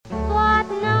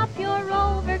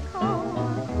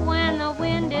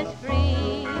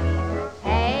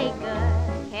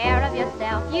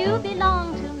you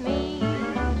belong to me.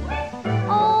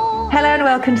 Oh. Hello and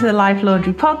welcome to the Life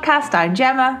Laundry podcast. I'm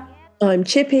Gemma. I'm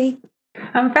Chippy.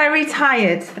 I'm very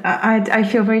tired. I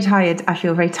feel very tired. I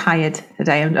feel very tired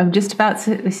today. I'm just about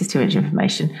to, this is too much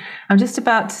information. I'm just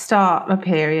about to start my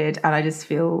period and I just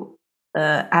feel,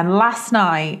 and last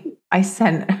night I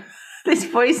sent this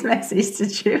voice message to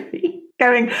Chippy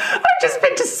going, I've just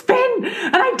been to spin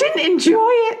and I didn't enjoy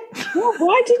it. Well,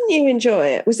 why didn't you enjoy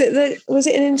it? Was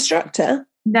it an instructor?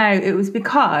 No, it was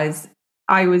because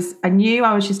I knew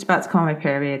I was just about to come on my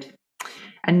period.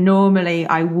 And normally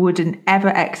I wouldn't ever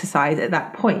exercise at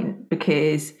that point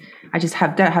because I just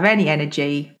don't have any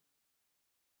energy.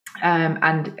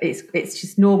 And it's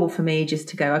just normal for me just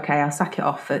to go, okay, I'll sack it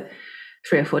off for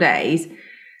 3 or 4 days.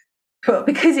 But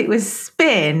because it was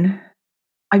spin,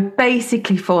 I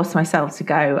basically forced myself to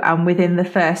go. And within the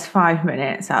first 5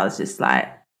 minutes, I was just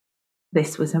like,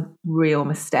 this was a real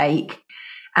mistake.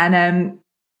 And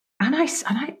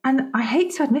I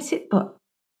hate to admit it, but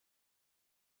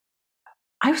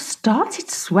I started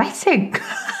sweating.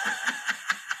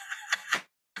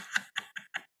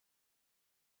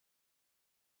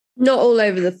 Not all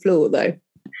over the floor, though.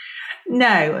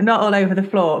 No, not all over the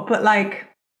floor. But like,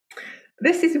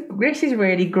 this is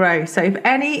really gross. So if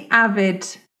any avid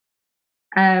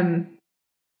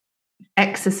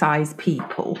exercise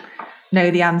people know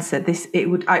the answer, it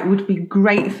would be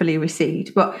gratefully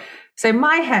received. But so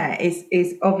my hair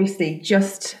is obviously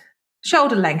just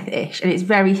shoulder length-ish, and it's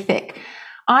very thick.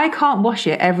 I can't wash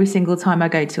it every single time I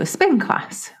go to a spin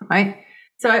class, right?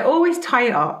 So I always tie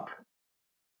it up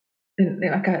in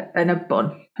a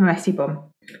bun, a messy bun.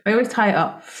 I always tie it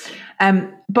up.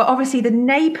 But obviously the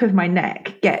nape of my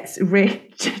neck gets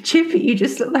really Chippy, you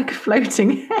just look like a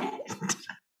floating head.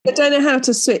 I don't know how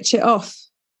to switch it off.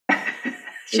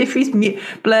 Chippy's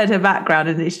blurred her background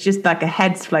and it's just like a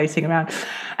head's floating around.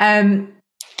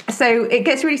 So it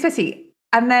gets really sweaty.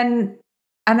 And then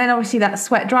obviously that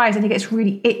sweat dries and it gets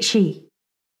really itchy.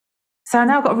 So I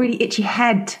now got a really itchy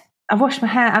head. I've washed my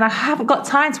hair and I haven't got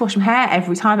time to wash my hair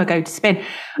every time I go to spin.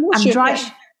 You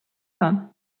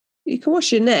can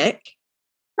wash your neck.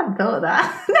 I haven't thought of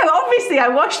that. No, obviously I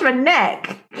washed my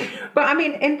neck. But I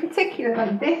mean, in particular,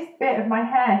 like this bit of my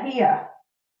hair here.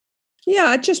 Yeah,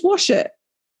 I'd just wash it.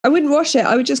 I wouldn't wash it.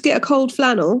 I would just get a cold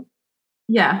flannel.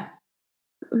 Yeah.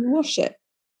 And wash it.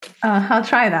 I'll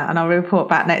try that and I'll report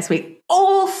back next week.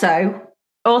 Also,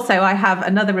 I have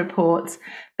another report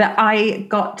that I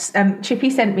got.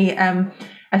 Chippy sent me a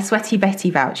Sweaty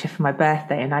Betty voucher for my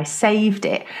birthday and I saved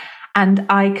it. And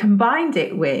I combined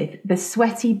it with the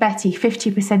Sweaty Betty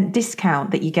 50%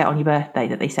 discount that you get on your birthday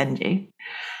that they send you.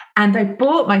 And I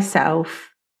bought myself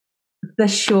the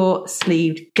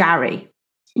short-sleeved Gary.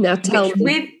 Now tell me.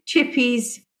 With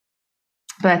Chippy's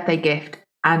birthday gift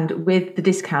and with the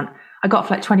discount, I got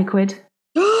for like 20 quid.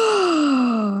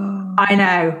 I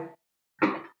know.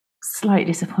 Slightly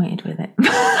disappointed with it.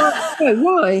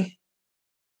 Why?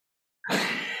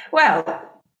 Well,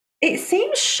 it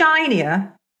seems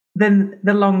shinier than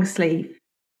the long sleeve.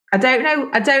 I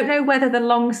don't know whether the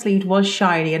long sleeve was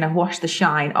shiny and I washed the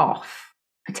shine off.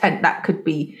 That could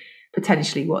be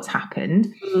potentially what's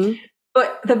happened. Mm-hmm.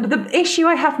 But the issue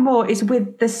I have more is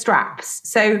with the straps.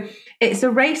 So it's a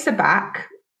racer back,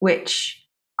 which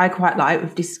I quite like.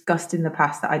 We've discussed in the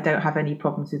past that I don't have any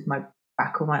problems with my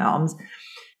back or my arms,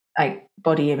 like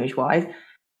body image wise.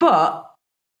 But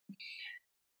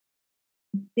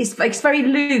it's very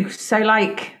loose. So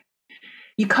like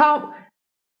you can't,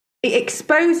 it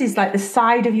exposes like the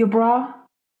side of your bra.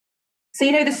 So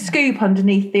you know the scoop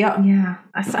underneath the arm. Yeah.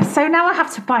 So now I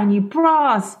have to buy new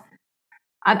bras.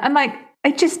 And like, I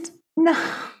just, no.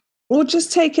 Or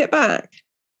just take it back.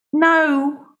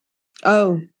 No.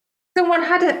 Oh. Someone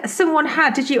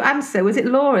had, did you answer? Was it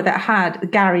Laura that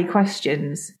had Gary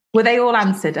questions? Were they all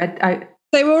answered?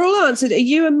 They were all answered. Are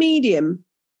you a medium?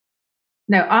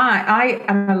 No, I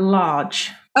am a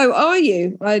large. Oh, are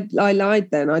you? I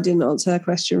lied then. I didn't answer her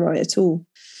question right at all.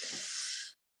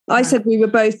 No. I said we were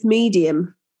both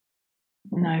medium.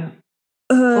 No.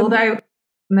 Although,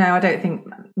 no, I don't think,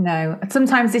 no.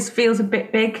 Sometimes this feels a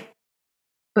bit big,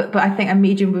 but I think a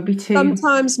medium would be too.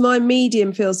 Sometimes my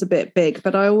medium feels a bit big,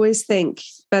 but I always think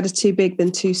better too big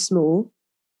than too small.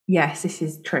 Yes, this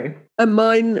is true. And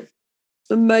mine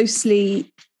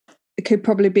mostly, it could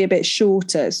probably be a bit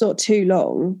shorter. It's not too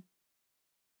long.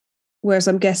 Whereas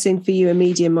I'm guessing for you, a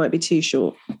medium might be too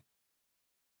short.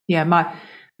 Yeah,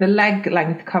 the leg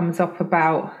length comes up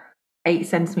about 8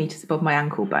 centimeters above my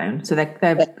ankle bone. So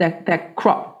they're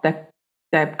cropped.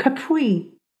 They're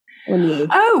capri.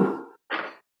 Oh,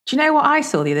 do you know what I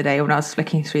saw the other day when I was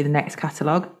flicking through the Next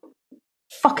catalogue?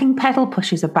 Fucking pedal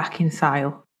pushers are back in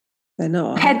style. They're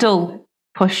not. Pedal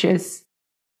pushers.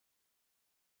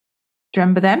 Do you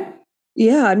remember them?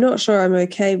 Yeah, I'm not sure I'm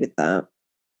okay with that.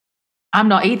 I'm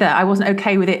not either. I wasn't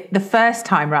okay with it the first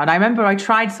time round. I remember I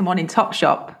tried someone in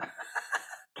Topshop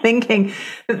thinking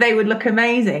that they would look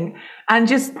amazing, and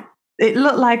just it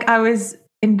looked like I was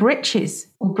in breeches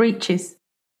because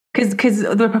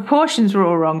the proportions were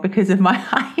all wrong because of my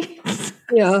height.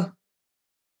 Yeah.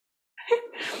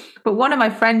 But one of my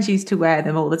friends used to wear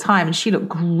them all the time, and she looked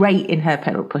great in her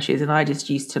pedal pushes, and I just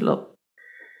used to look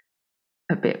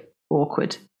a bit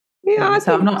awkward. Yeah,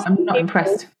 So I'm not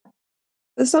impressed.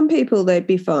 For some people, they'd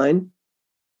be fine.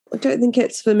 I don't think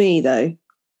it's for me though.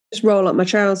 Just roll up my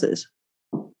trousers.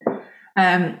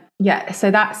 Yeah, so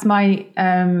that's my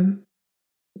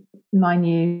my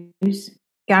news.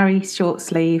 Gary short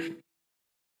sleeve.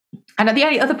 And the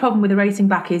only other problem with the racing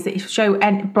back is that it show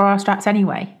bra straps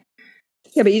anyway.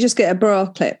 Yeah, but you just get a bra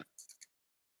clip.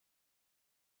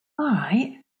 All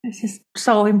right. It's just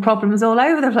solving problems all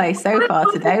over the place so far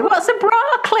today. What's a bra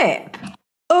clip?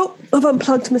 Oh, I've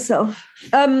unplugged myself.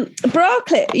 Bra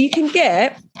clip. You can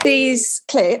get these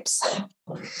clips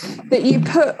that you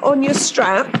put on your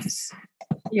straps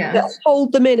that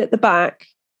hold them in at the back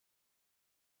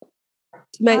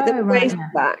to make them race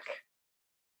back.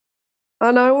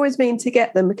 And I always mean to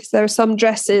get them because there are some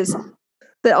dresses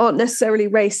that aren't necessarily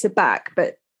racer back,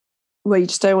 but where you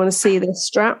just don't want to see the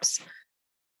straps.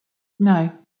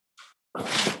 No.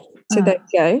 So there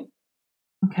you go.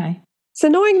 Okay. It's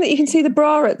annoying that you can see the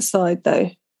bra at the side,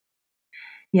 though.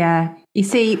 Yeah. You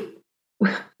see,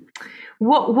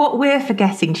 what we're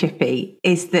forgetting, Chippy,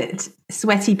 is that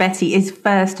Sweaty Betty is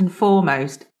first and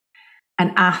foremost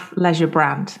an athleisure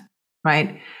brand,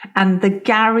 right? And the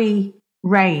Gary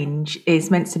range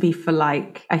is meant to be for,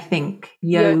 like, I think,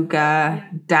 yoga,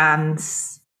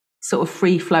 dance, sort of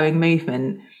free-flowing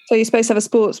movement. So you're supposed to have a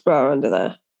sports bra under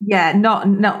there? Yeah,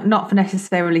 not for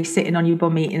necessarily sitting on your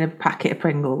bum eating a packet of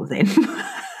Pringles in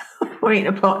or eating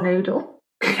a pot noodle.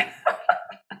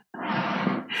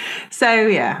 So,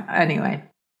 yeah, anyway.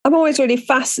 I'm always really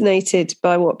fascinated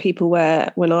by what people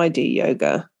wear when I do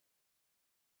yoga.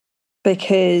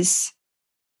 Because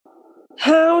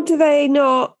how do they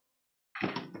not...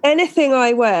 Anything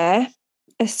I wear,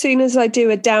 as soon as I do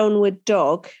a downward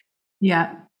dog,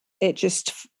 it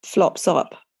just flops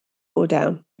up or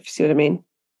down, if you see what I mean.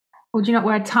 Well, do you not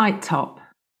wear a tight top?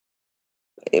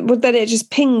 Then it just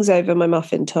pings over my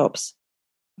muffin tops.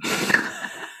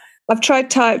 I've tried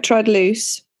tight, tried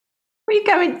loose. Well, you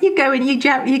go in your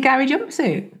Gary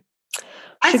jumpsuit.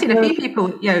 I've seen a few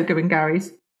people yoga in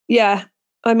Gary's. Yeah,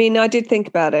 I mean, I did think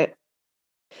about it.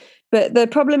 But the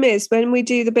problem is when we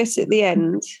do the bit at the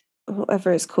end,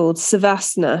 whatever it's called,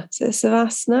 Savasana. Is it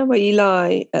Savasana? Where you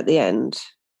lie at the end.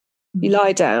 You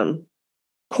lie down,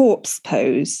 corpse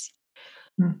pose.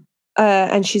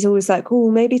 And she's always like, oh,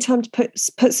 maybe time to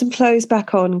put some clothes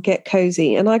back on and get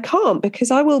cozy. And I can't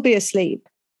because I will be asleep.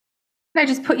 No,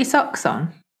 just put your socks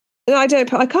on. No, I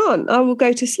can't. I will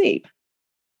go to sleep.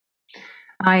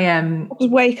 I'll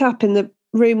just wake up and the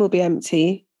room will be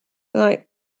empty. Like,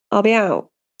 I'll be out.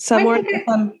 So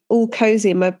I'm all cozy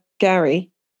in my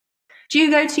Gary. Do you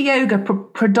go to yoga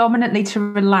predominantly to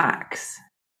relax?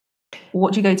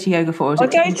 What do you go to yoga for? I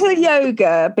go to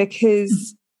yoga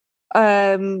because...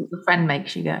 your friend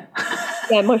makes you go.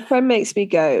 Yeah, my friend makes me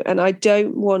go, and I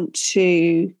don't want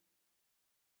to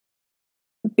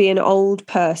be an old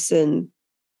person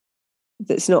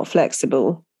that's not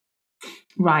flexible.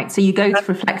 Right, so you go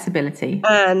for flexibility.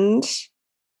 And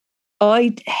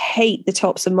I hate the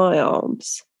tops of my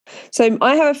arms. So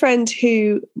I have a friend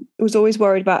who was always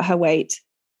worried about her weight.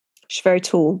 She's very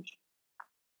tall,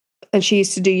 and she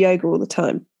used to do yoga all the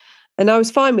time. And I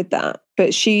was fine with that,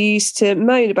 but she used to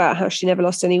moan about how she never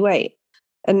lost any weight.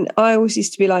 And I always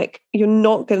used to be like, you're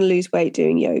not going to lose weight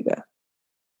doing yoga.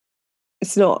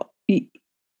 It's not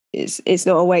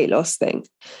a weight loss thing.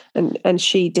 And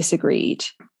she disagreed.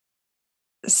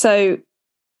 So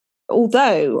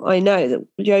although I know that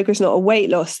yoga is not a weight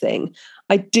loss thing,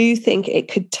 I do think it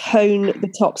could tone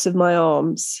the tops of my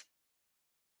arms.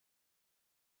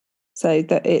 So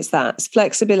that it's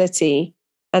flexibility.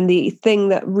 And the thing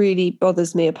that really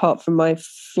bothers me, apart from my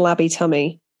flabby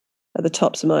tummy, are the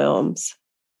tops of my arms.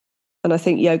 And I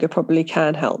think yoga probably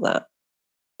can help that.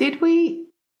 Did we?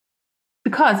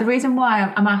 Because the reason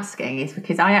why I'm asking is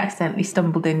because I accidentally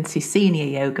stumbled into senior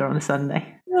yoga on a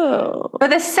Sunday. Oh. For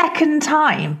the second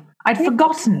time. I'd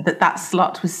forgotten that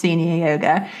slot was senior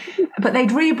yoga, but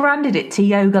they'd rebranded it to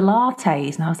yoga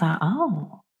lattes. And I was like,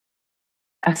 oh,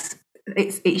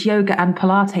 it's yoga and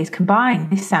Pilates combined.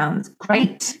 This sounds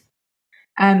great.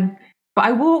 But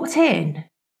I walked in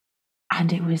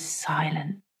and it was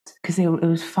silent. because it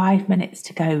was 5 minutes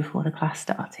to go before the class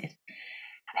started,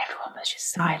 and everyone was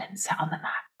just silent, sat on the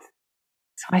mat.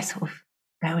 So I sort of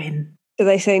go in. Do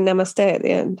they say namaste at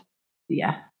the end?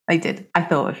 Yeah, they did. I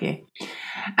thought of you.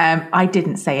 I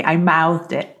didn't say it. I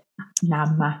mouthed it.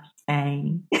 Namaste.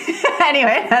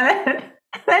 Anyway, and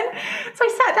then so I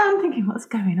sat down thinking, what's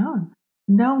going on?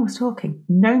 No one was talking.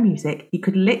 No music. You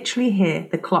could literally hear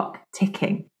the clock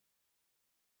ticking.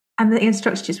 And the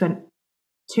instructor just went,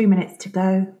 2 minutes to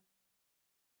go.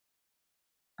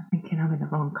 I'm thinking I'm in the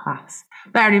wrong class.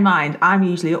 Bearing in mind, I'm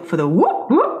usually up for the whoop,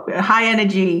 whoop, high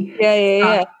energy.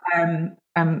 Yeah.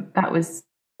 That was...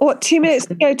 What, 2 minutes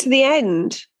to go to the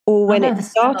end? Or when it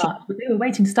started? They were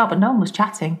waiting to start, but no one was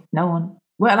chatting. No one.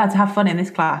 We're allowed to have fun in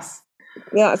this class.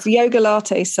 Yeah, it's yoga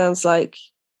latte sounds like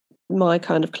my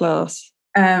kind of class.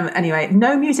 Anyway,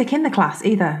 no music in the class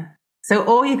either. So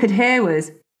all you could hear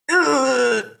was...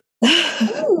 Oh.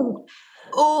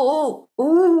 Oh,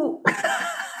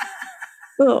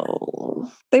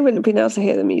 they wouldn't have been able to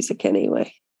hear the music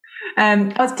anyway.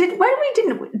 Did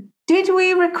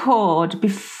we record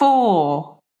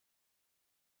before?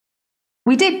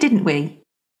 We did, didn't we?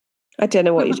 I don't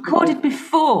know what you recorded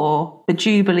before the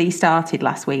Jubilee started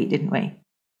last week, didn't we?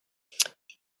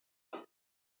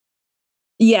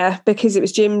 Yeah, because it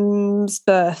was Jim's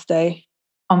birthday.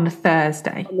 On the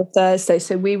Thursday.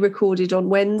 So we recorded on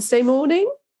Wednesday morning?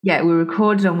 Yeah, we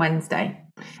recorded on Wednesday.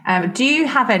 Do you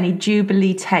have any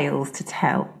Jubilee tales to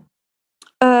tell?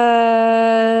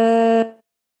 Not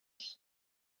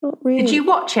really. Did you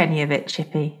watch any of it,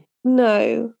 Chippy?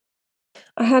 No.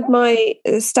 I had my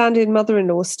stand-in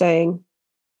mother-in-law staying,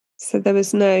 so there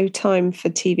was no time for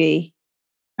TV.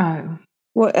 Oh.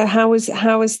 How was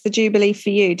the Jubilee for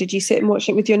you? Did you sit and watch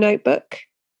it with your notebook?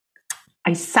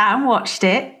 I sat and watched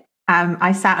it.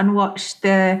 I sat and watched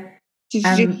the... Did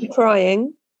you do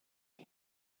crying?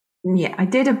 Yeah, I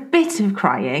did a bit of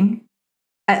crying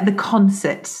at the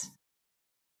concert.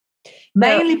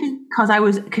 Mainly because I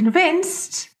was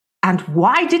convinced, and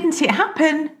why didn't it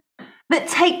happen, that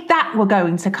Take That were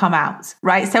going to come out,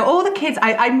 right? So all the kids,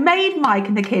 I made Mike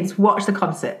and the kids watch the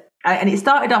concert. And it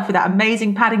started off with that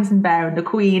amazing Paddington Bear and the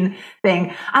Queen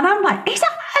thing. And I'm like, is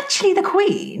that actually the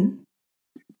Queen?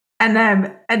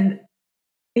 And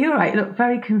you're right, look,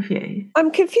 very confused. I'm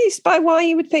confused by why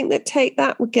you would think that Take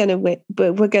That were gonna win,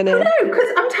 but we're gonna. No, because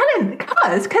I'm telling,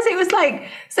 because it was like,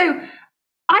 so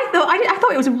I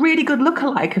thought it was a really good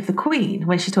lookalike of the Queen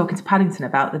when she's talking to Paddington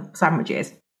about the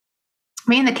sandwiches.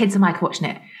 Me and the kids and Mike are watching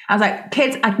it. I was like,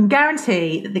 kids, I can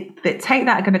guarantee that Take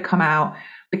That are going to come out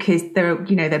because they're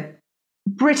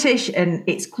British and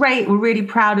it's great. We're really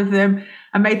proud of them.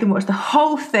 I made them watch the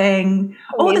whole thing.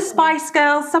 All the Spice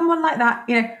Girls, someone like that,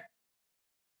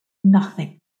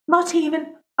 nothing, not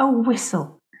even a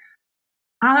whistle.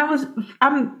 And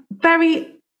I'm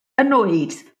very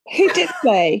annoyed. Who did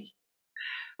play?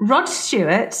 Rod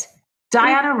Stewart,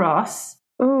 Diana Ross,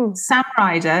 Sam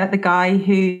Ryder, the guy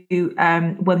who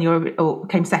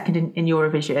came second in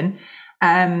Eurovision,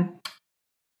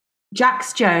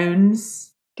 Jax Jones,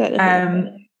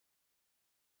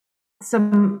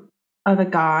 some other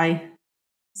guy,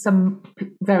 some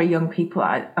very young people.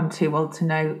 I'm too old to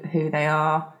know who they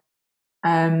are.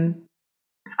 I mean,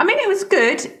 it was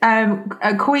good.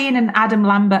 Queen and Adam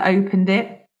Lambert opened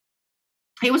it.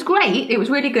 It was great. It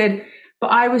was really good. But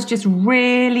I was just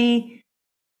really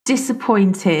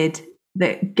disappointed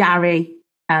that Gary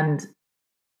and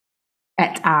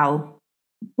et al.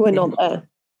 Were not there.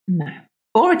 No.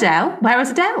 Or Adele. Where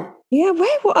was Adele? Yeah,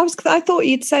 I thought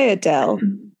you'd say Adele.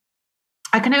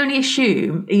 I can only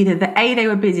assume either that A, they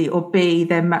were busy, or B,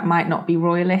 there might not be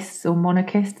royalists or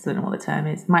monarchists. I don't know what the term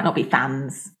is. Might not be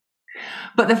fans.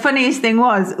 But the funniest thing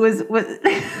was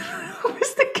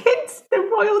the kids, the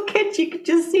royal kids. You could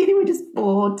just see they were just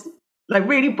bored, like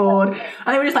really bored,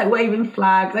 and they were just like waving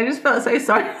flags. I just felt so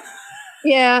sorry.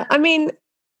 Yeah, I mean,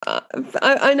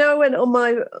 I know I went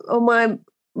on my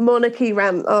monarchy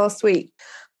rant last week,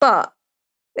 but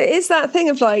it is that thing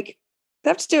of like they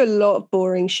have to do a lot of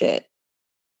boring shit.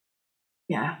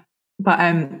 Yeah, but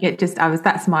it was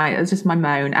just my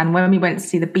moan. And when we went to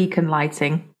see the beacon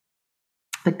lighting,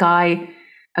 the guy,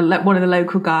 one of the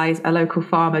local guys, a local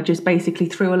farmer, just basically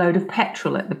threw a load of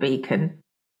petrol at the beacon,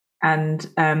 and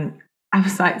I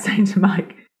was like saying to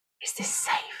Mike, "Is this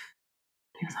safe?"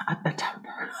 He was like, "I don't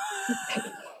know."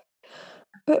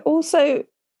 But also,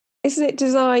 isn't it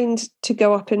designed to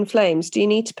go up in flames? Do you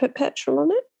need to put petrol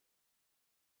on it?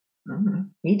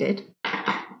 He did.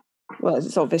 Well,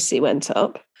 it's obviously went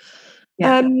up.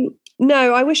 Yeah.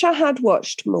 No, I wish I had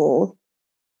watched more.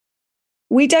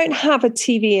 We don't have a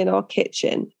TV in our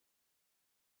kitchen.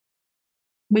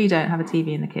 We don't have a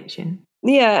TV in the kitchen.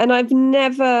 Yeah, and I've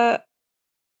never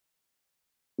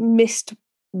missed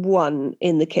one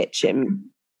in the kitchen,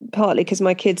 partly because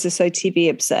my kids are so TV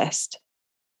obsessed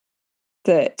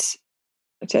that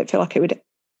I don't feel like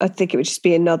I think it would just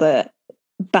be another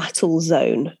battle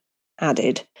zone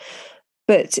added.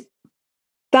 But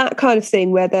that kind of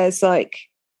thing where there's like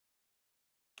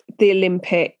the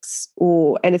Olympics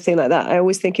or anything like that, I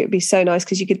always think it would be so nice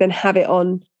because you could then have it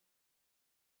on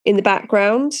in the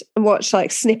background and watch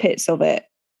like snippets of it.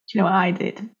 Do you know what I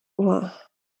did? What?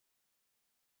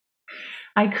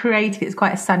 I created, it's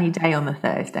quite a sunny day on the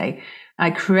Thursday.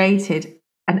 I created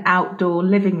an outdoor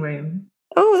living room.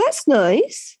 Oh, that's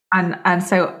nice. And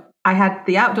so I had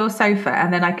the outdoor sofa,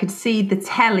 and then I could see the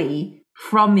telly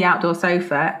from the outdoor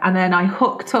sofa, and then I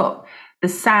hooked up the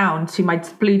sound to my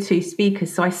Bluetooth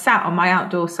speakers. So I sat on my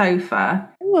outdoor sofa.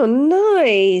 Oh,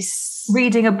 nice.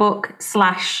 Reading a book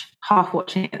 / half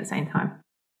watching it at the same time.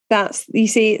 You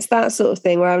see, it's that sort of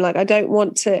thing where I'm like, I don't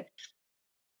want to.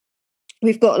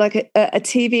 We've got like a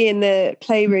TV in the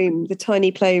playroom, the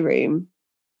tiny playroom.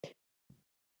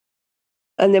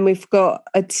 And then we've got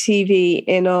a TV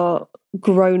in our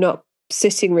grown-up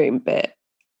sitting room bit.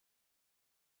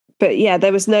 But yeah,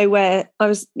 there was nowhere.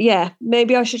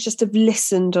 Maybe I should just have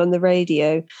listened on the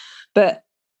radio. But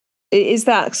it is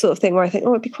that sort of thing where I think,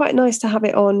 it'd be quite nice to have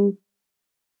it on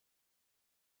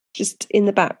just in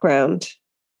the background.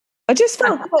 I just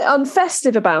felt quite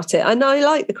unfestive about it. And I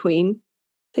like the Queen.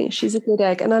 I think she's a good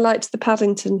egg. And I liked the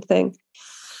Paddington thing.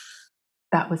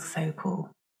 That was so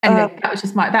cool. Anyway, that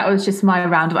was just my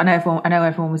roundup. I know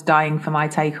everyone was dying for my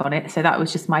take on it, so that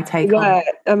was just my take on it.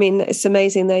 I mean, it's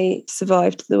amazing they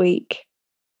survived the week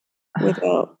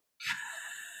without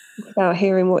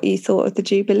hearing what you thought of the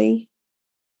Jubilee.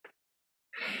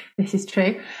 This is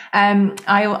true.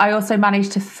 I also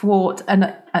managed to thwart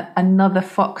another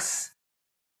fox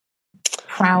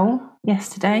prowl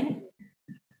yesterday.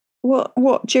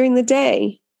 What during the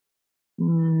day?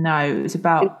 No, it was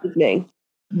about evening.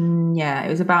 Yeah, it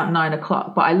was about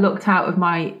 9:00. But I looked out of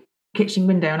my kitchen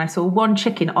window and I saw one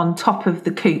chicken on top of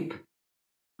the coop.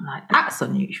 I'm like, that's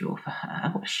unusual for her.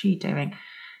 What's she doing?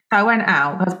 So I went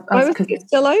out. It's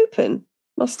still open.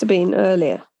 Must have been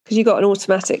earlier because you got an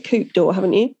automatic coop door,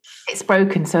 haven't you? It's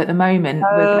broken. So at the moment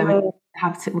we're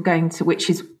going to which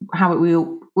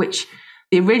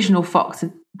the original fox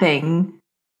thing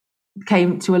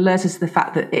came to alert us to the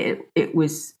fact that it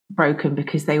was broken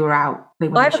because they were out.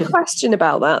 I have a question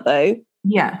about that though.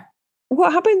 Yeah.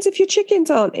 What happens if your chickens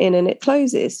aren't in and it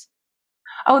closes?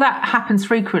 Oh, that happens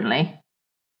frequently.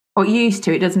 Or it used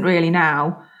to. It doesn't really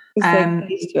now. Like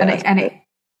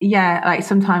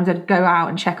sometimes I'd go out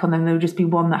and check on them. There would just be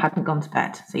one that hadn't gone to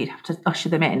bed, so you'd have to usher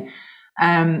them in.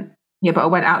 But I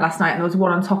went out last night and there was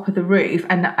one on top of the roof,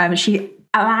 and she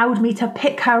allowed me to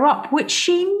pick her up, which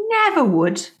she never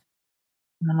would.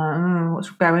 And I'm like, what's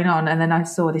going on? And then I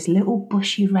saw this little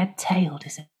bushy red tail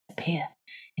disappear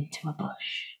into a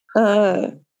bush.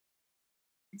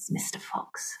 It's Mr.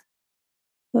 Fox.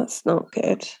 That's not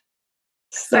good.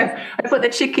 So I put the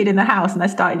chicken in the house and I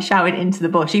started shouting into the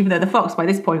bush, even though the fox by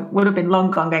this point would have been long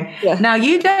gone, going, Now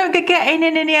you don't get in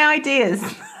any ideas.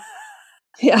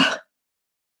 Yeah.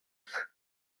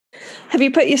 Have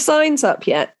you put your signs up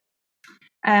yet?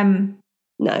 No.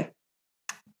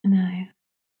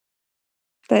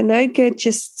 They're no good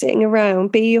just sitting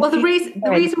around. The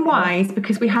reason why is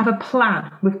because we have a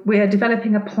plan. We're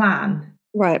developing a plan,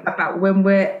 right? About when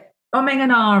we're umming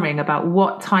and ahhing about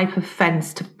what type of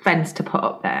fence to put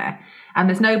up there, and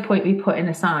there's no point me putting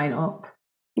a sign up.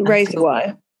 Razor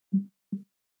wire.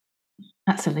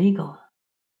 That's illegal.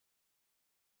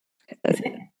 Is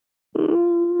it?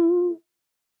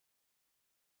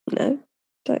 No,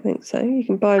 don't think so. You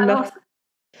can buy them.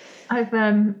 I've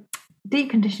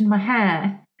deep conditioned my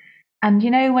hair, and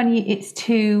you know when it's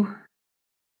too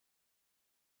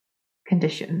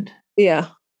conditioned. Yeah,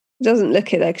 it doesn't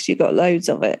look it there because you've got loads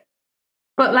of it.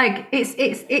 But like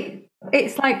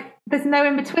it's like there's no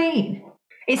in between.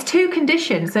 It's too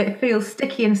conditioned, so it feels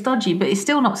sticky and stodgy, but it's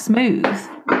still not smooth.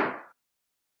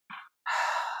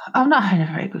 I'm not having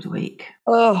a very good week.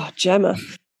 Oh, Gemma,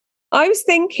 I was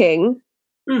thinking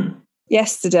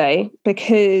yesterday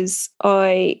because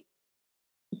I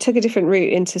took a different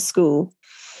route into school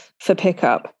for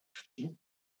pickup.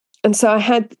 And so I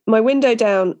had my window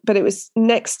down, but it was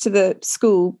next to the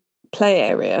school play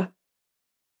area.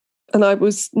 And I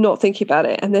was not thinking about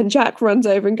it. And then Jack runs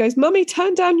over and goes, "Mummy,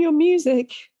 turn down your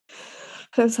music."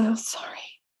 And I was like, "Oh,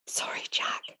 sorry,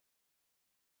 Jack."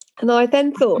 And I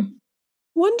then thought,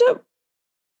 wonder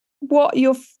what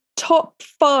your top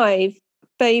 5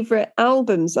 favourite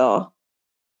albums are.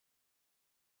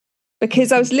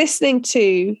 Because I was listening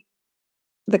to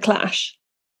The Clash.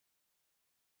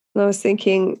 And I was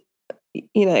thinking,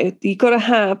 you've got to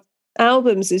have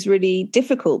albums is really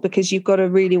difficult because you've got to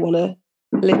really want to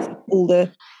listen to all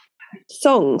the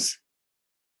songs.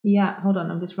 Yeah, hold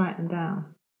on, I'm just writing them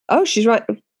down. Oh, she's right.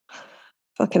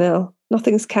 Fucking hell.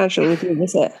 Nothing's casual with you,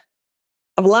 is it?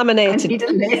 I've laminated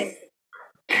this.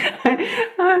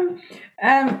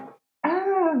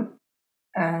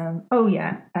 Oh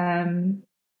yeah.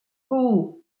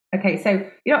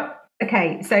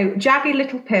 Okay. So Jagged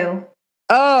Little Pill.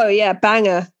 Oh yeah,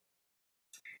 banger.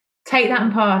 Take That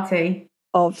and Party.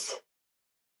 Ovs.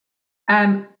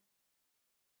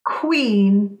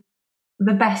 Queen,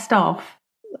 The Best Of.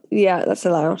 Yeah, that's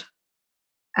allowed.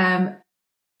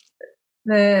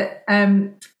 The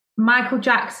Michael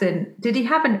Jackson. Did he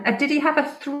have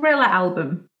a Thriller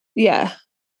album? Yeah.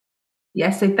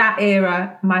 Yeah, so that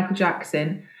era, Michael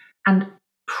Jackson and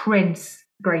Prince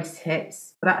greatest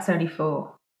hits. But that's only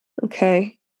 4.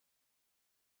 Okay.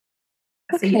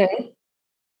 So Okay.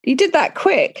 You did that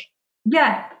quick.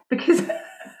 Yeah, because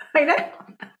I know.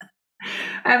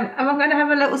 I'm going to have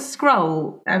a little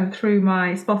scroll through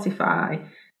my Spotify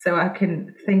so I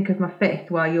can think of my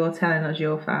 5th while you're telling us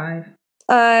your 5.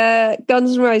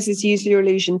 Guns N' Roses, Use Your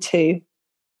Illusion 2.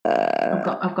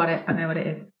 I've got it. I know what it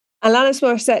is. Alanis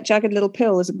Morissette, Jagged Little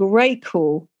Pill is a great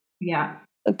call. Yeah.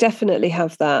 I'd definitely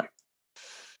have that.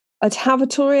 I'd have a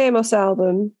Tori Amos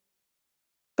album,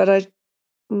 but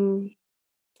I'm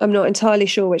not entirely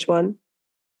sure which one.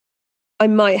 I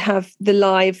might have the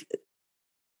live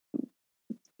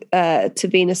To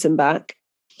Venus and Back.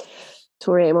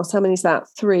 Tori Amos, how many is that?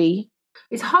 3.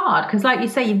 It's hard because, like you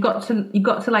say, you've got to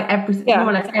like more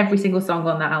or less every single song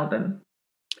on that album.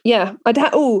 Yeah, I'd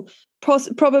have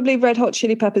probably Red Hot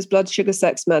Chili Peppers, Blood Sugar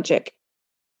Sex Magic.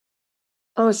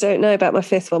 Oh, I don't know about my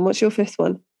 5th one. What's your 5th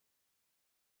one?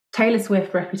 Taylor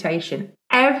Swift, Reputation.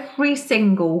 Every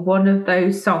single one of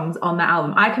those songs on that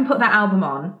album. I can put that album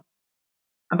on.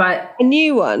 But a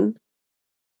new one?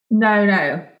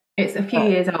 No. It's a few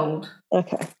years old.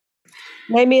 Okay.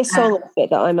 Name me a song of it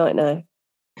that I might know.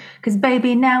 Because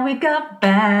baby, now we got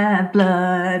bad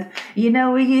blood. You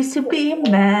know we used to be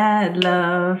mad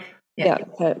love. Yeah.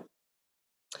 Okay.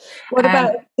 What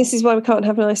about This Is Why We Can't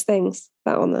Have Nice Things?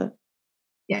 That one there.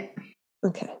 Yeah.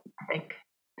 Okay. I think.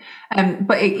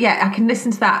 But I can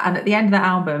listen to that, and at the end of the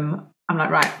album, I'm like,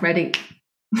 right, ready.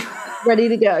 Ready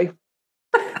to go.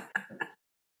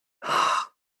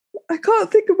 I can't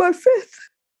think of my 5th.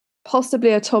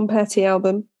 Possibly a Tom Petty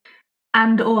album.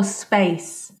 And or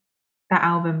Space, that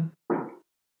album. Is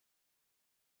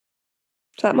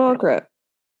that Margaret?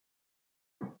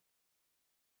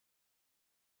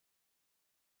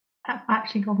 I've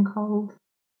actually gone cold.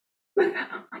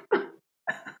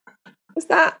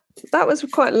 That was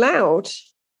quite loud.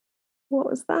 What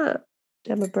was that,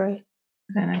 Gemma Bray?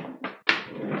 I don't know.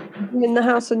 You're in the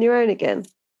house on your own again.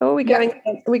 Oh, are we going?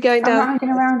 Are we going down? I'm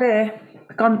hanging around here.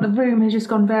 The room has just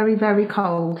gone very, very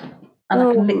cold, and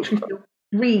I can literally feel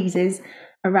breezes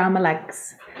around my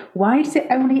legs. Why does it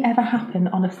only ever happen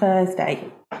on a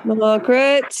Thursday?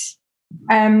 Margaret.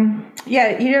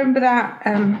 Yeah, you remember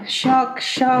that shock,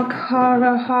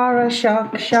 horror,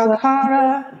 shock,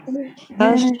 horror.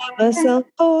 Hush myself,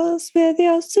 force with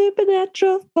your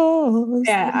supernatural force.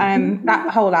 Yeah, that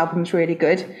whole album's really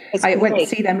good. I went to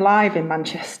see them live in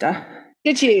Manchester.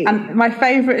 Did you? And my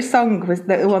favourite song was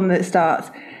the one that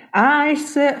starts, I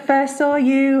first saw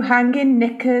you hanging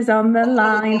knickers on the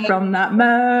line from that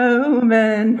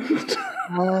moment.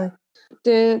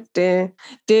 There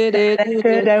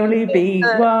could only be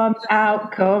one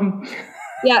outcome.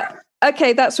 Yeah.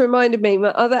 Okay, that's reminded me. My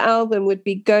other album would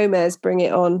be Gomez, Bring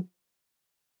It On.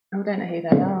 I don't know who they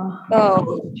are.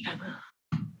 Oh.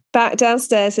 Back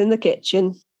downstairs in the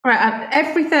kitchen. Right,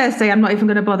 every Thursday I'm not even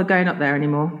going to bother going up there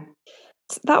anymore.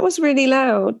 That was really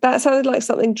loud. That sounded like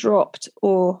something dropped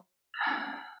or...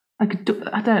 I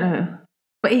don't know.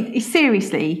 But it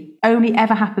seriously only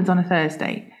ever happens on a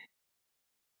Thursday.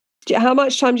 How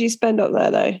much time do you spend up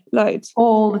there, though? Loads?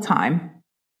 All the time.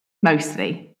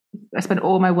 Mostly. I spend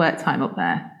all my work time up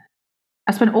there.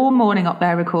 I spent all morning up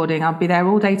there recording. I'll be there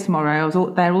all day tomorrow. I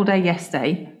was there all day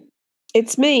yesterday.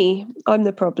 It's me. I'm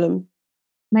the problem.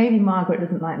 Maybe Margaret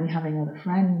doesn't like me having other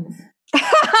friends.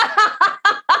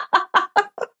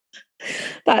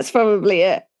 That's probably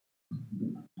it.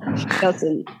 She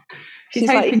doesn't. She's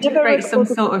hoping to create some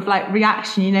sort of like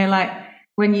reaction, like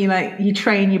when you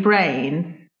train your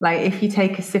brain, like if you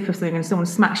take a sip of something and someone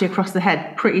smacks you across the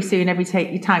head, pretty soon every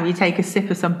time you take a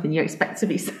sip of something, you expect to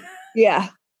be... Yeah.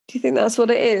 Do you think that's what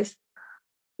it is?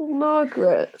 Oh,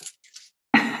 Margaret.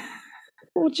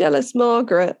 Oh, jealous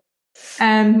Margaret.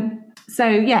 So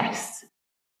yes,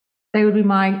 They would be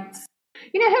my.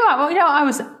 You know who? I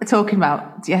was talking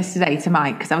about yesterday to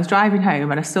Mike because I was driving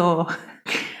home and I saw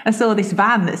this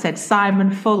van that said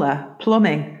Simon Fuller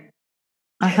Plumbing.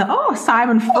 I thought, oh,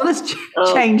 Simon Fuller's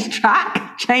changed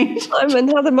track, changed. Simon,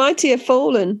 how the mighty have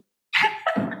fallen.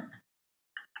 And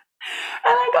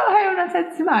I got home and I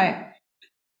said to Mike,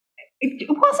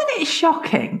 wasn't it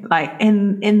shocking? Like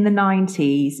in the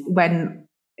 90s when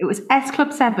it was S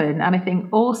Club 7 and I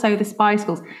think also the Spice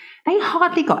Girls, they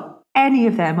hardly got any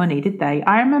of their money, did they?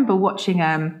 I remember watching.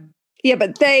 Yeah,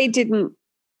 but they didn't.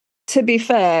 To be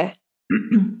fair.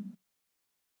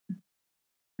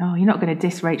 Oh, you're not going to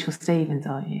diss Rachel Stevens,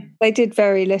 are you? They did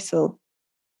very little.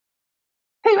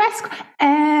 Who?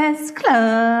 S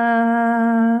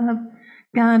Club,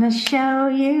 gonna show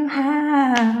you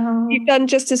how. You've done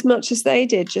just as much as they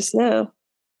did just now.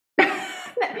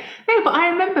 No, but I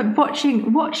remember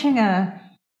watching a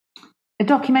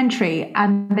documentary,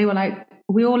 and they were like,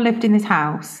 we all lived in this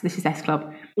house. This is S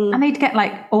Club, and they'd get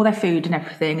like all their food and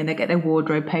everything, and they'd get their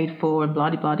wardrobe paid for, and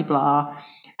blah blah blah blah.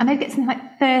 And they'd get something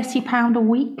like £30 a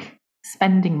week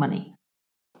spending money.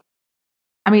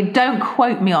 I mean, don't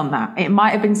quote me on that. It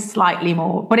might have been slightly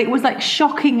more, but it was like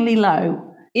shockingly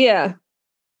low. Yeah.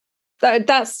 It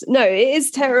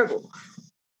is terrible.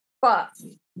 But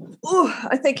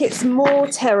I think it's more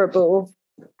terrible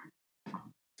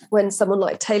when someone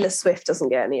like Taylor Swift doesn't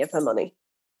get any of her money.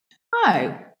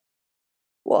 Oh.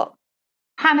 What?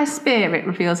 Hannah Spirit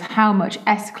reveals how much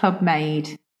S Club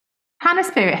made. Hannah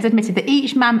Spirit has admitted that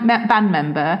each band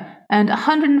member earned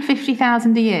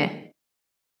 $150,000 a year,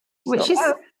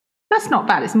 that's not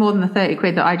bad. It's more than the 30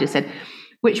 quid that I just said.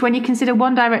 Which, when you consider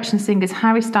One Direction singers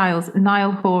Harry Styles,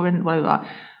 Niall Horan,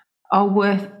 are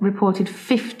worth reported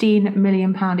 £15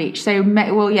 million each. So,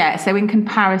 so in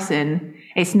comparison,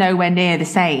 it's nowhere near the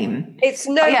same. It's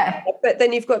but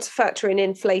then you've got to factor in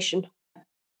inflation.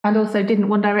 And also, didn't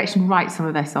One Direction write some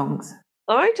of their songs?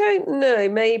 I don't know,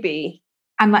 maybe.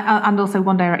 And also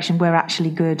One Direction were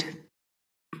actually good.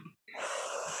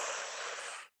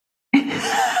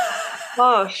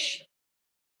 Gosh.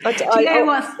 Do you know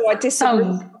what I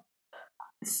disagree.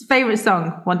 Favourite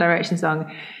song, One Direction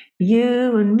song?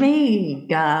 You and me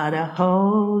got a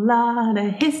whole lot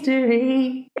of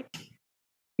history.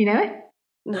 You know it?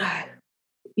 No.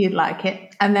 You'd like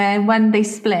it. And then when they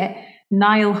split,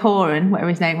 Niall Horan, whatever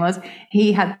his name was,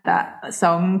 he had that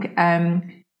song,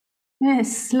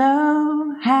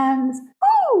 slow hands,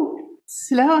 ooh,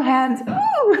 slow hands,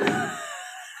 ooh.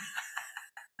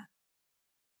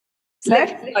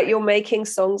 It's like you're making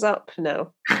songs up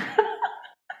now.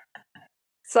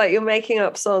 It's like you're making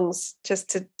up songs just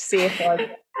to see if I...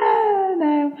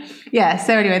 no. Yeah,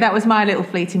 so anyway, that was my little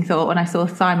fleeting thought when I saw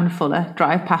Simon Fuller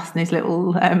drive past in his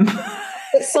little...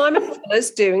 But Simon Fuller's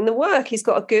doing the work. He's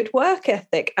got a good work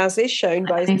ethic, as is shown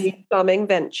by his new plumbing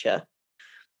venture.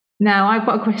 Now, I've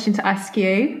got a question to ask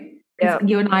you. Yeah.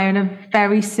 You and I are in a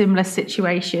very similar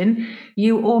situation.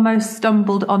 You almost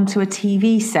stumbled onto a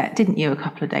TV set, didn't you, a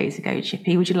couple of days ago,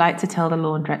 Chippy? Would you like to tell the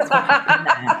laundrettes what happened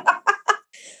there?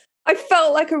 I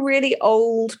felt like a really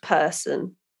old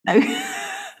person. No.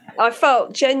 I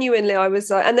felt genuinely, I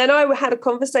was like, and then I had a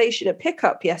conversation at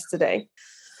Pickup yesterday.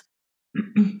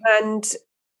 And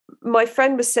my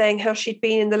friend was saying how she'd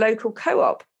been in the local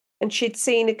co-op and she'd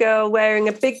seen a girl wearing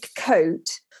a big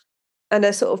coat and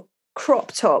a sort of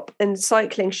crop top and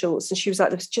cycling shorts, and she was like,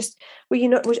 "There's just,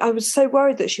 I was so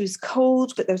worried that she was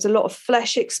cold, but there was a lot of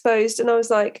flesh exposed." And I was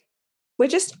like, we're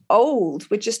just old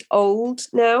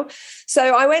now.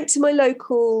 So I went to my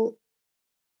local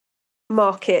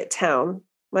town,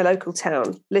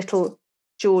 little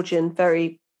Georgian,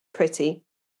 very pretty,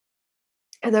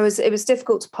 and it was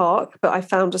difficult to park, but I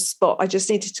found a spot. I just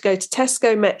needed to go to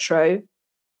Tesco Metro. Is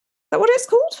that what it's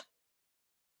called?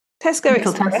 Tesco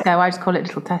Little Express. Tesco, I just call it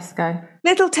Little Tesco.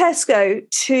 Little Tesco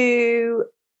to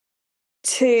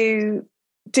do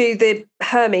the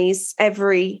Hermes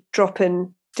every drop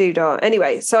and doodah.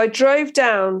 Anyway, so I drove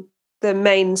down the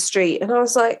main street and I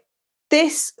was like,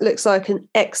 this looks like an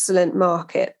excellent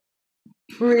market.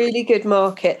 Really good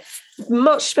market.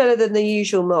 Much better than the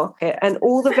usual market. And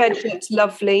all the veg looked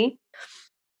lovely.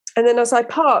 And then as I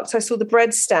parked, I saw the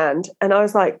bread stand and I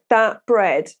was like, that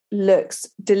bread looks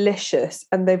delicious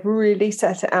and they've really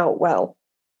set it out well.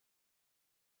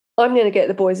 I'm going to get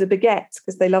the boys a baguette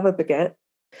because they love a baguette.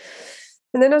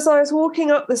 And then as I was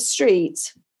walking up the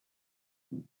street,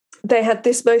 they had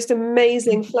this most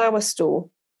amazing flower stall.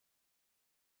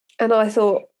 And I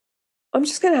thought, I'm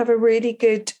just going to have a really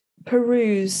good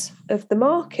peruse of the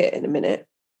market in a minute.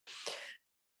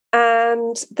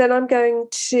 And then I'm going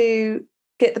to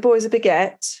get the boys a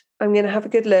baguette. I'm going to have a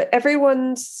good look.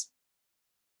 Everyone's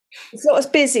It's not as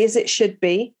busy as it should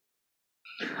be.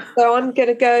 So I'm going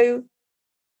to go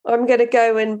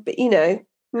and,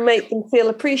 make them feel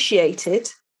appreciated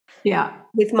Yeah.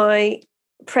 with my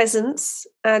presence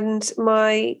and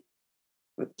my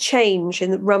change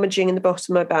in the rummaging in the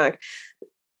bottom of my bag.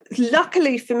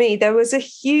 Luckily for me, there was a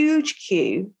huge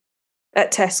queue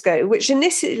at Tesco, which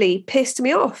initially pissed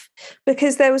me off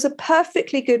because there was a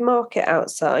perfectly good market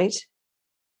outside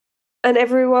and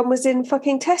everyone was in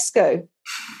fucking Tesco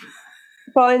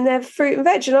buying their fruit and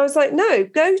veg. And I was like, no,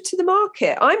 go to the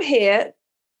market. I'm here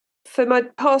for my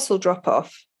parcel drop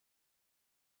off.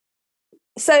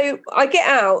 So I get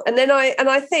out and then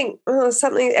I think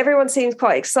something, everyone seems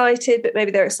quite excited, but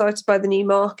maybe they're excited by the new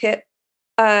market.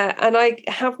 And I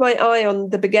have my eye on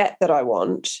the baguette that I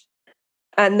want.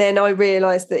 And then I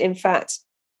realised that, in fact,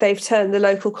 they've turned the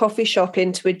local coffee shop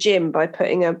into a gym by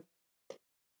putting a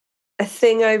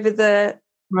thing over the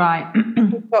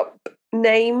shop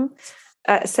name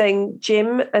saying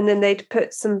gym. And then they'd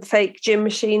put some fake gym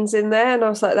machines in there. And I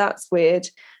was like, that's weird.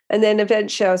 And then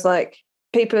eventually I was like,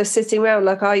 people are sitting around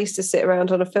like I used to sit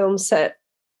around on a film set.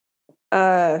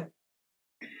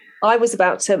 I was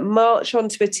about to march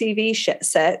onto a TV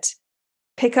set,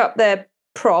 pick up their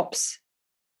props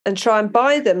and try and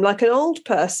buy them like an old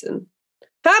person.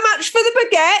 How much for the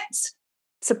baguette?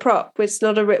 It's a prop. It's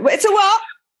not it's a what?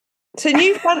 It's a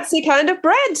new fancy kind of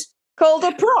bread called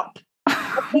a prop.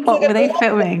 What were they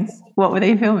filming? What were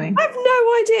they filming? I have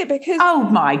no idea because... Oh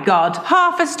my God,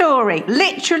 half a story.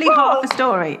 Literally half a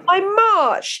story. I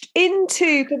marched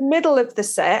into the middle of the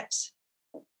set,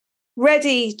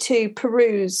 ready to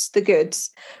peruse the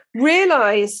goods,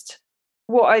 realised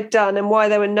what I'd done and why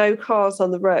there were no cars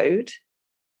on the road.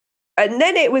 And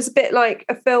then it was a bit like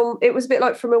a film. It was a bit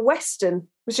like from a Western.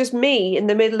 It was just me in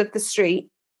the middle of the street.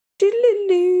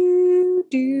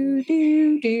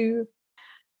 Do-do-do-do-do-do.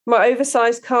 My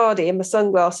oversized cardi and my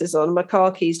sunglasses on, my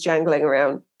car keys jangling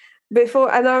around.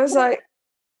 And I was like,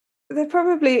 there's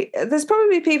probably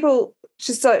people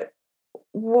just like,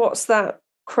 what's that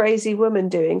crazy woman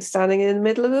doing standing in the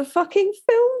middle of a fucking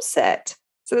film set?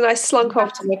 So then I slunk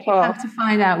off to my car. I have to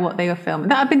find out what they were filming.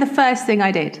 That had been the first thing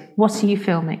I did. What are you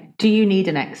filming? Do you need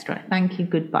an extra? Thank you,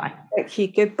 goodbye. Thank you,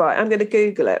 goodbye. I'm going to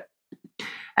Google it.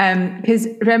 Because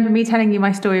remember me telling you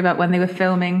my story about when they were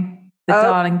filming The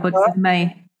Darling Buds of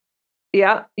May?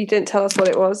 Yeah, you didn't tell us what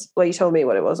it was. Well, you told me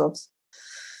what it was, obviously.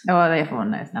 Oh, well,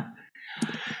 everyone knows now.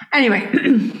 Anyway.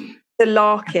 The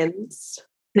Larkins.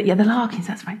 Yeah, the Larkins,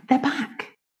 that's right. They're back.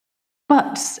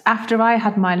 But after I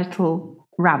had my little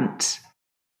rant...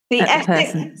 The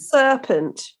Epic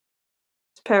Serpent,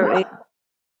 apparently,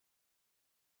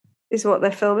 is what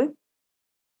they're filming.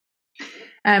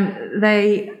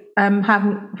 They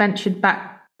haven't ventured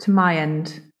back to my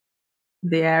end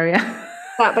of the area.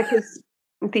 That because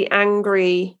the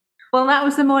angry... Well, that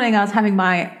was the morning I was having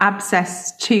my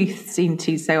abscess tooth seen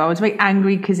to, so I was very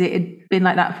angry because it had been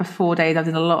like that for 4 days. I was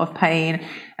in a lot of pain,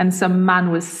 and some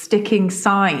man was sticking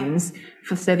signs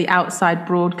so the outside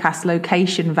broadcast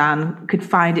location van could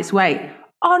find its way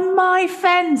on my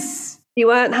fence. You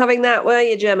weren't having that, were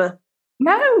you, Gemma?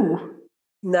 No.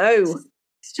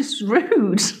 It's just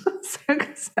rude.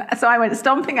 So I went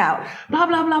stomping out, blah,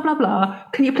 blah, blah, blah, blah.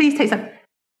 Can you please take some?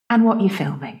 And what are you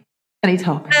filming? And he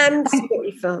told me. And what are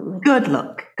you filming? Good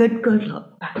luck. Good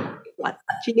luck. Do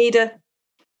you need a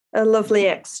lovely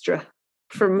extra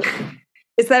from...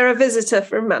 Is there a visitor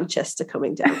from Manchester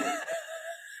coming down?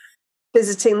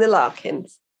 Visiting the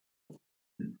Larkins.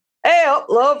 Hey up,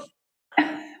 love.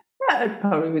 That would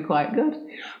probably be quite good.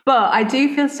 But I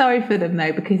do feel sorry for them,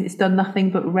 though, because it's done nothing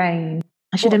but rain.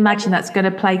 I should imagine that's going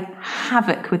to play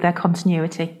havoc with their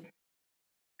continuity.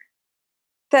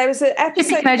 There was an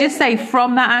episode... Can I just say,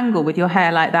 from that angle, with your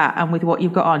hair like that and with what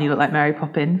you've got on, you look like Mary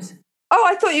Poppins. Oh,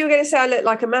 I thought you were going to say I look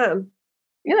like a man.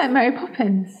 You look like Mary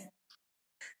Poppins.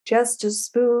 Just a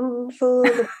spoonful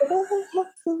of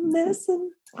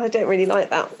medicine. I don't really like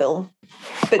that film.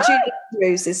 But Julie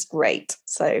Andrews is great,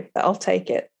 so I'll take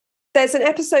it. There's an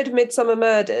episode of Midsummer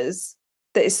Murders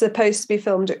that is supposed to be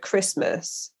filmed at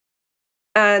Christmas.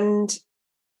 And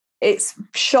it's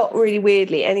shot really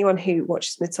weirdly. Anyone who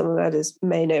watches Midsummer Murders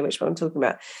may know which one I'm talking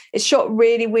about. It's shot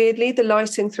really weirdly. The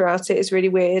lighting throughout it is really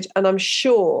weird. And I'm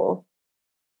sure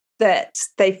that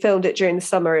they filmed it during the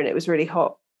summer and it was really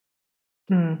hot.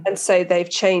 And so they've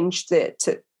changed it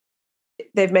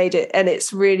they've made it, and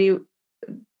it's really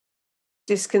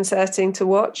disconcerting to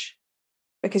watch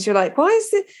because you're like, why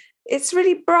is it? It's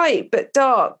really bright but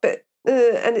dark, but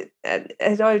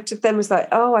and I then was like,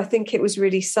 oh, I think it was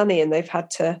really sunny, and they've had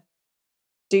to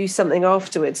do something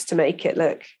afterwards to make it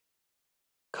look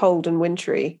cold and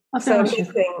wintry. So I'm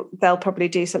thinking they'll probably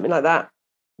do something like that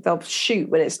they'll shoot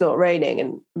when it's not raining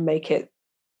and make it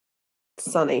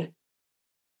sunny.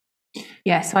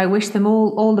 Yeah, so I wish them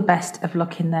all the best of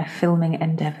luck in their filming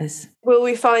endeavours. Will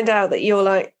we find out that you're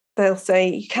like, they'll say,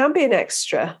 you can be an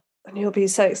extra, and you'll be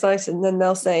so excited, and then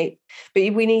they'll say,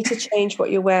 but we need to change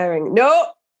what you're wearing. No,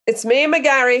 it's me and my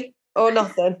Gary, or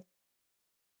nothing.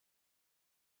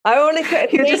 I only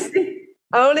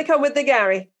come with the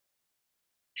Gary.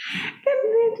 Can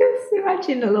you just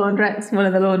imagine one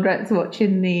of the laundrettes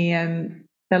watching the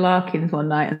Larkins one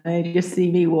night, and they just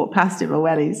see me walk past in my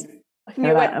wellies.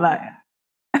 Like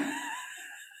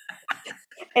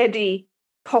Eddie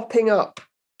popping up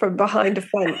from behind a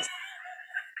fence.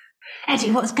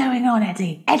 Eddie, what's going on,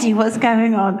 Eddie? Eddie, what's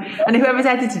going on? And whoever's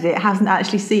edited it hasn't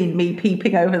actually seen me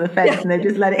peeping over the fence, and they've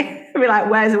just let it be like,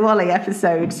 "Where's Wally?"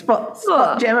 episode. Spot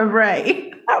Gemma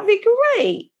Bray. That would be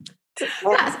great.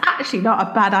 That's actually not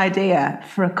a bad idea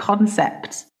for a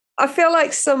concept. I feel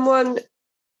like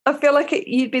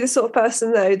you'd be the sort of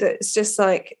person though that's just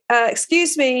like,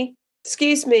 excuse me,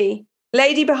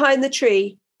 lady behind the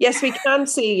tree. Yes, we can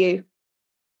see you.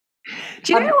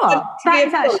 Do you know what? That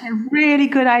is actually a really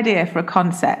good idea for a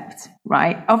concept,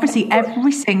 right? Obviously, I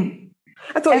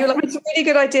thought you were like, it's a really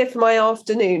good idea for my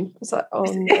afternoon. I was like, oh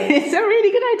no. It's a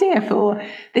really good idea for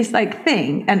this like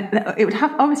thing. And it would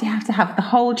obviously have to have the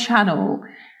whole channel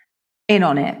in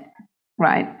on it,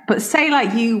 right? But say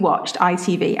like you watched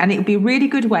ITV, and it would be a really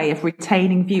good way of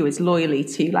retaining viewers loyally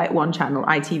to like one channel,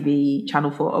 ITV, Channel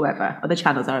 4, or whatever. Other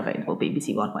channels are available,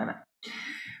 BBC One, whatever.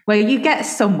 Where you get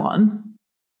someone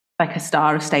like a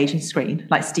star of stage and screen,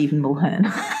 like Stephen Mulhern.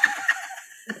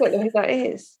 I don't know who that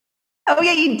is. Oh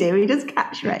yeah, you do. He does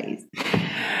catchphrase.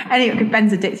 Anyway, because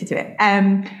Ben's addicted to it.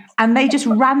 And they just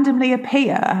randomly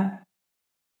appear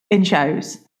in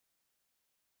shows.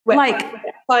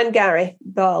 Find Gary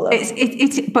Barlow.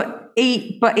 But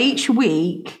each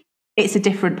week it's a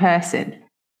different person,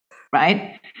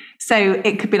 right? So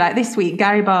it could be like this week,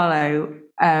 Gary Barlow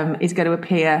is going to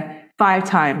appear 5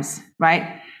 times,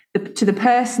 right? To the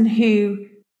person who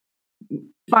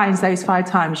finds those 5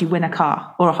 times, you win a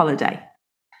car or a holiday.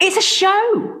 It's a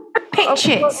show. Pitch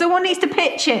it. Someone needs to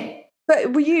pitch it.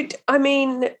 But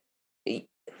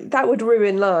that would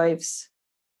ruin lives.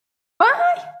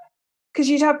 Why? Because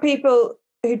you'd have people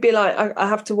who'd be like, I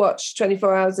have to watch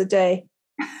 24 hours a day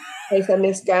in case I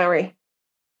miss Gary.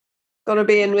 Got to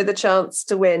be in with a chance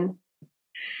to win.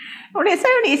 Well,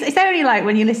 it's only like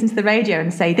when you listen to the radio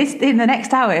and say, this in the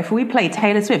next hour, if we play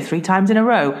Taylor Swift 3 times in a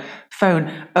row,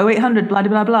 phone 0800 blah,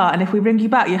 blah, blah, and if we ring you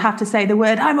back, you have to say the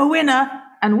word, I'm a winner,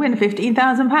 and win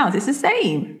 £15,000. It's the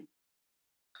same.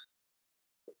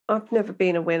 I've never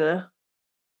been a winner.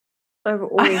 I've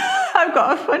always... I've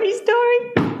got a funny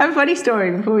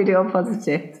story before we do our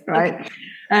positives, right?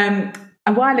 Okay.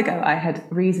 A while ago, I had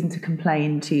reason to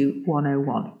complain to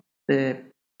 101, the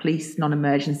police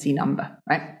non-emergency number,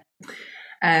 right?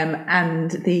 And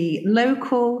the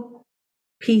local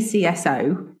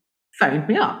PCSO phoned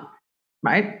me up,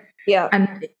 right? Yeah.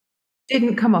 And it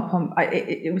didn't come up on,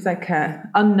 it was like a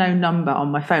unknown number on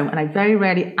my phone, and I very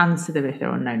rarely answer them if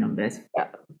they're unknown numbers. Yeah.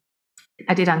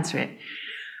 I did answer it.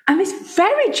 And this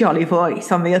very jolly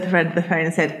voice on the other end of the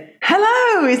phone said,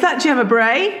 hello, is that Gemma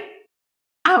Bray?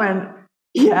 I went,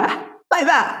 yeah, like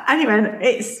that. And he went,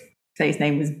 so his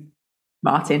name was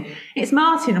Martin. It's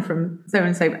Martin from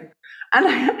so-and-so. And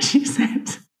I actually said,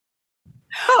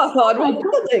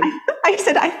 I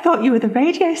said, I thought you were the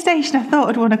radio station. I thought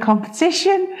I'd won a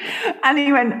competition. And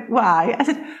he went, why? I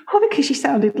said, oh, because you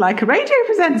sounded like a radio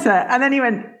presenter. And then he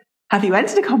went, have you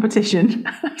entered a competition? And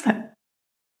I was like,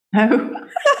 no.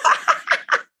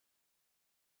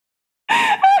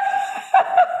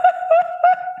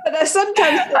 But I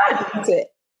sometimes it.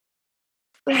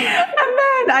 And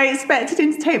then I expected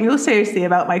him to take me all seriously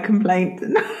about my complaint.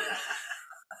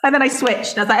 And then I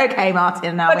switched. I was like, okay,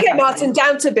 Martin. Now okay, Martin,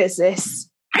 down to business.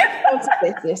 Down to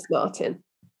business, Martin.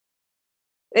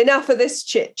 Enough of this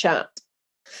chit chat.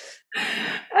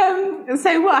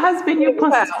 So what has been your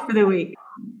positive for the week?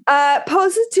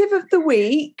 Positive of the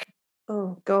week?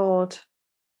 Oh, God.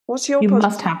 What's your You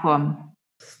must have one.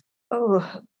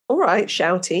 Oh, all right,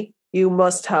 shouty. You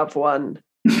must have one.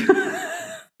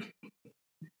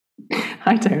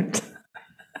 I don't.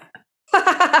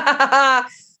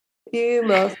 You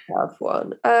must have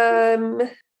one.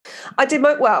 I did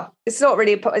it's not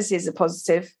really this is a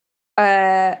positive.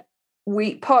 Part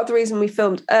of the reason we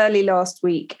filmed early last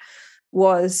week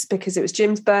was because it was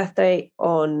Jim's birthday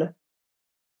on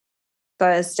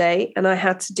Thursday, and I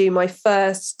had to do my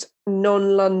first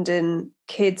non-London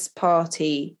kids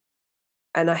party,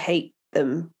 and I hate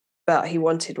them, but he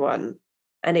wanted one,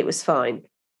 and it was fine.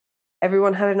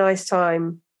 Everyone had a nice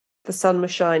time. The sun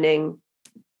was shining.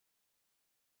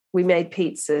 We made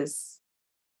pizzas.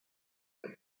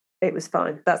 It was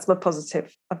fine. That's my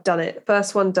positive. I've done it.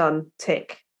 First one done.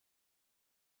 Tick.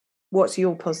 What's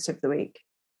your positive of the week?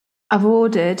 I've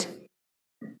ordered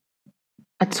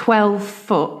a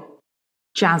 12-foot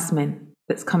jasmine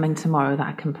that's coming tomorrow that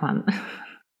I can plant.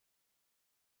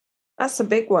 That's a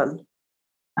big one.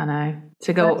 I know,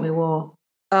 to go up my wall.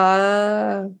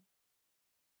 Do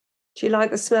you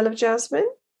like the smell of jasmine?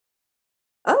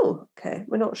 Oh, okay.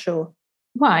 We're not sure.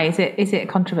 Why? Is it a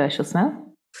controversial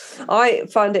smell? I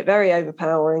find it very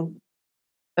overpowering.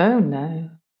 Oh, no.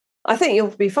 I think you'll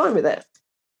be fine with it.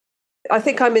 I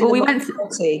think I'm in Well, the we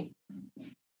minority.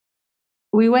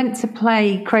 We went to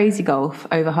play crazy golf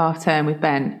over half term with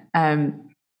Ben.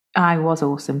 I was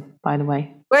awesome, by the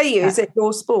way. Were you? Is it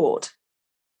your sport?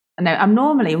 No, I'm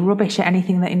normally rubbish at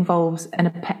anything that involves an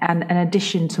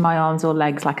addition to my arms or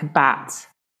legs, like a bat,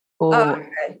 or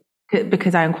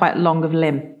because I am quite long of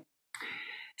limb.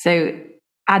 So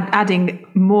adding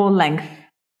more length,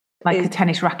 like a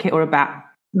tennis racket or a bat,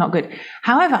 not good.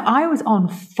 However, I was on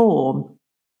form.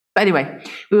 But anyway,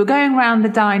 we were going around the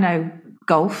Dino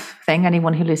golf thing.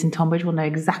 Anyone who lives in Tonbridge will know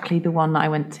exactly the one that I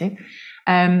went to.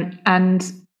 And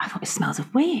I thought, it smells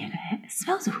of wee in it. It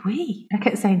smells of wee. I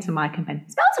kept saying to Mike and Ben,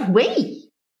 it smells of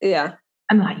wee. Yeah.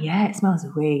 I'm like, yeah, it smells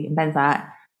of wee. And Ben's like,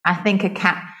 I think a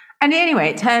cat. And anyway,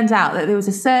 it turns out that there was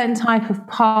a certain type of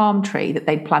palm tree that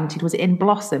they'd planted was in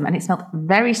blossom, and it smelled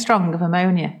very strong of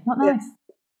ammonia. Not nice.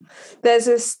 Yeah. There's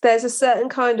a certain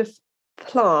kind of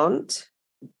plant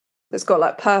that's got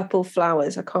like purple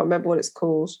flowers. I can't remember what it's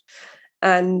called.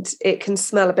 And it can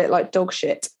smell a bit like dog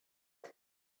shit.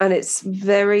 And it's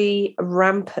very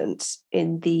rampant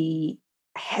in the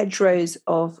hedgerows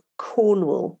of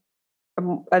Cornwall.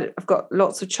 I've got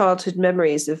lots of childhood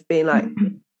memories of being like,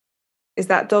 is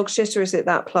that dog shit or is it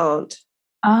that plant?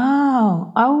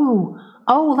 Oh,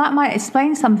 that might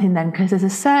explain something then, because there's a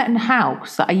certain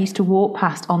house that I used to walk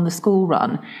past on the school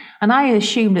run, and I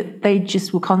assumed that they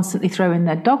just were constantly throwing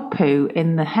their dog poo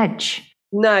in the hedge.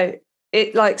 No,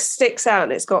 it like sticks out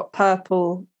and it's got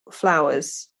purple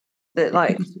flowers. That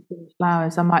like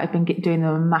flowers. I might have been doing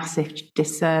them a massive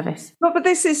disservice. But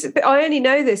I only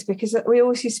know this because we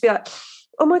always used to be like,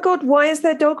 oh my God, why is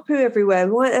there dog poo everywhere?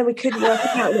 And we couldn't work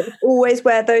out always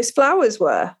where those flowers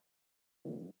were.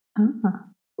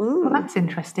 Well, that's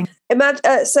interesting.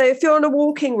 Imagine, so if you're on a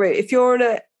walking route, if you're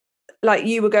on like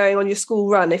you were going on your school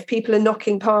run, if people are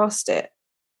knocking past it,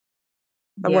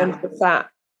 I wonder if that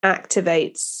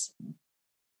activates.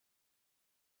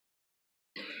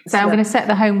 So I'm going to set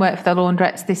the homework for the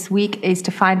laundrettes this week is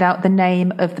to find out the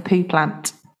name of the poo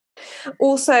plant.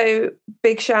 Also,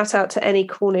 big shout out to any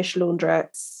Cornish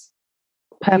laundrettes.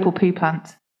 Purple poo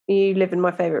plant. You live in my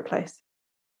favourite place.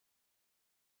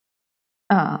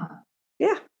 Ah.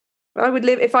 Yeah. I would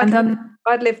live if I could.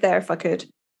 I'd live there if I could.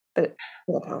 But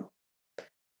I can't.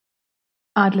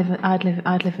 I'd live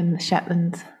in the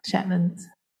Shetlands.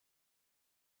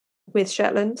 With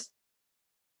Shetlands?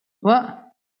 What?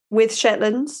 With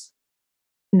Shetlands?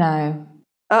 No.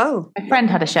 Oh. My friend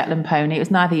had a Shetland pony. It was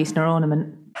neither use nor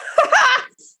ornament.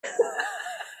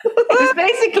 It was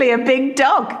basically a big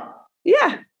dog.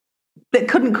 Yeah. That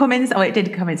couldn't come in. Oh, it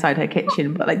did come inside her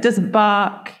kitchen, but like doesn't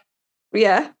bark.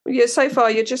 Yeah. So far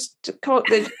you're just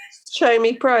showing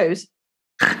me pros.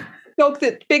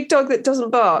 Big dog that doesn't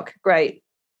bark. Great.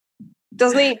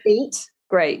 Doesn't eat meat.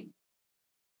 Great.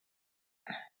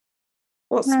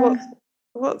 What's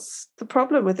the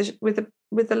problem with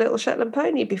the little Shetland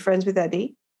pony? Be friends with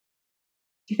Eddie.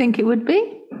 Do you think it would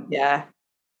be? Yeah.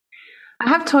 I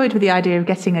have toyed with the idea of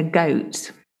getting a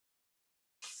goat.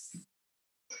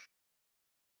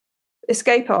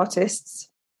 Escape artists.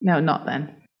 No, not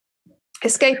then.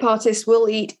 Escape artists will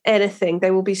eat anything.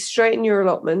 They will be straight in your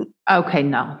allotment. Okay,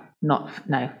 no. You know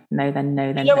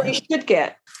what you should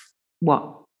get?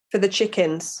 What? For the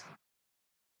chickens.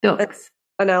 Ducks.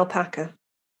 An alpaca.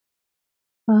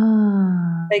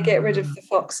 Ah. They get rid of the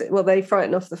foxes. Well, they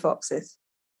frighten off the foxes.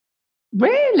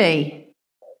 Really?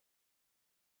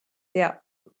 Yeah.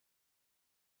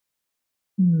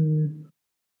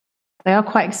 They are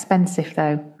quite expensive,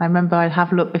 though. I remember I'd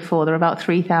have looked before. They're about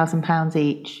 £3,000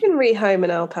 each. You can rehome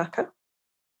an alpaca.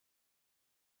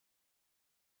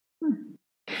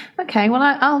 Okay, well,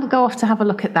 I'll go off to have a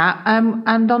look at that.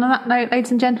 And on that note,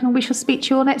 ladies and gentlemen, we shall speak to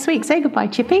you all next week. Say goodbye,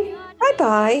 Chippy.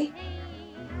 Bye-bye.